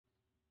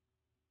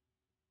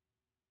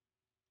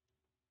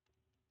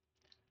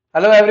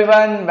Hello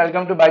everyone,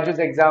 welcome to BYJU'S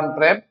exam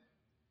prep.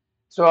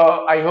 So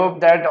I hope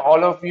that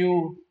all of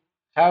you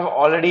have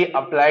already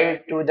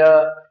applied to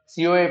the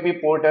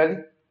COAP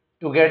portal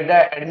to get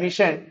the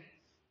admission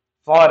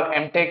for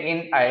MTech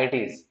in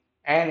IITs.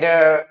 And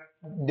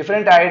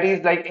different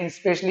IITs like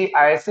especially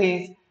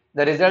ISEs,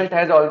 the result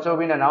has also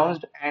been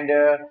announced and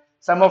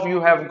some of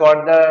you have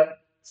got the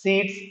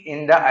seats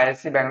in the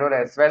ISC Bangalore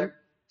as well.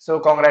 So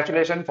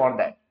congratulations for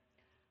that.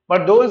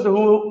 But those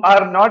who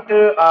are not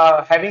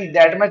having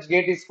that much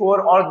gate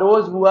score or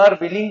those who are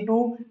willing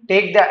to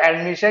take the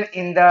admission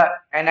in the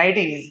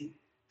NITs,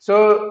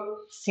 so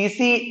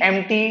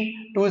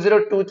CCMT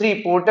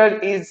 2023 portal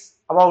is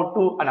about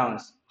to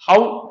announce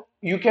how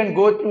you can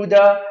go through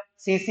the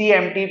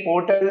CCMT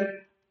portal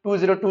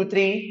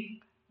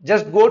 2023.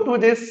 Just go to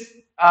this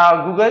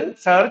Google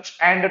search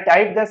and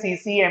type the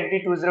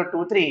CCMT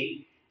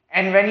 2023,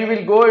 and when you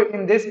will go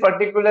in this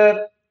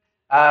particular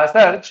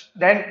search,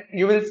 then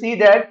you will see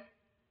that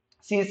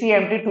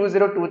CCMT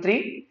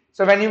 2023.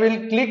 So when you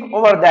will click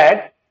over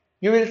that,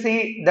 you will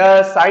see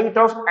the site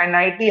of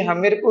NIT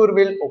Hamirpur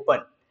will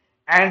open.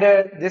 And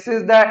this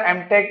is the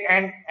MTech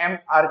and M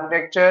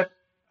architecture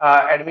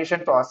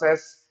admission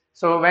process.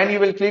 So when you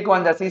will click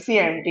on the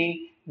CCMT,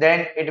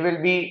 then it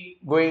will be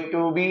going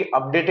to be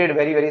updated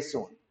very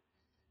soon.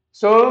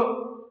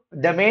 So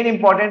the main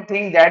important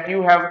thing that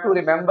you have to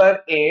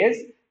remember is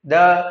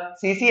the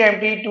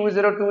CCMT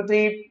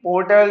 2023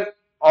 portal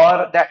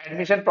or the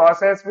admission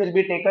process will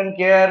be taken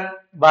care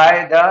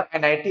by the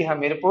NIT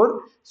Hamirpur.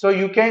 So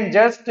you can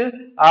just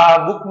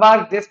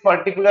bookmark this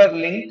particular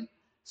link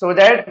so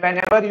that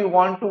whenever you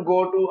want to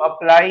go to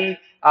apply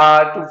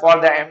for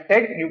the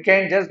MTech, you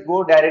can just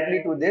go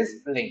directly to this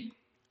link.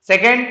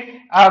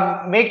 Second,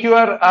 make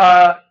your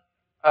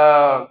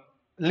uh,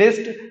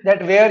 list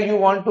that where you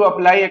want to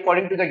apply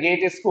according to the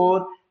gate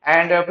score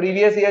and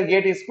previous year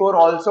gate score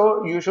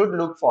also you should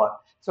look for.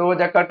 So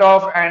the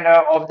cutoff and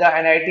of the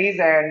NITs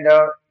and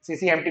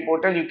CCMT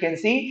portal you can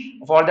see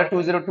for the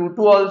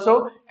 2022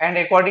 also, and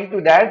according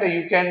to that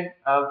you can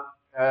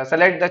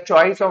select the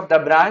choice of the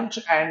branch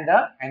and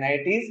the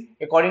NITs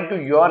according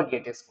to your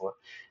gate score.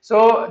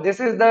 So this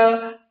is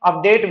the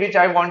update which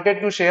I wanted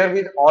to share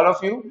with all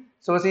of you.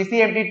 So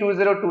CCMT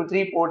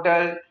 2023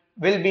 portal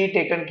will be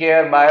taken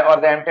care by, or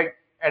the MTech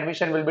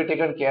admission will be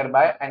taken care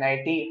by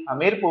NIT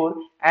Hamirpur,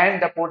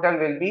 and the portal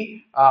will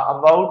be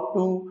about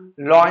to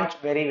launch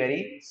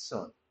very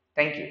soon.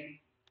 Thank you.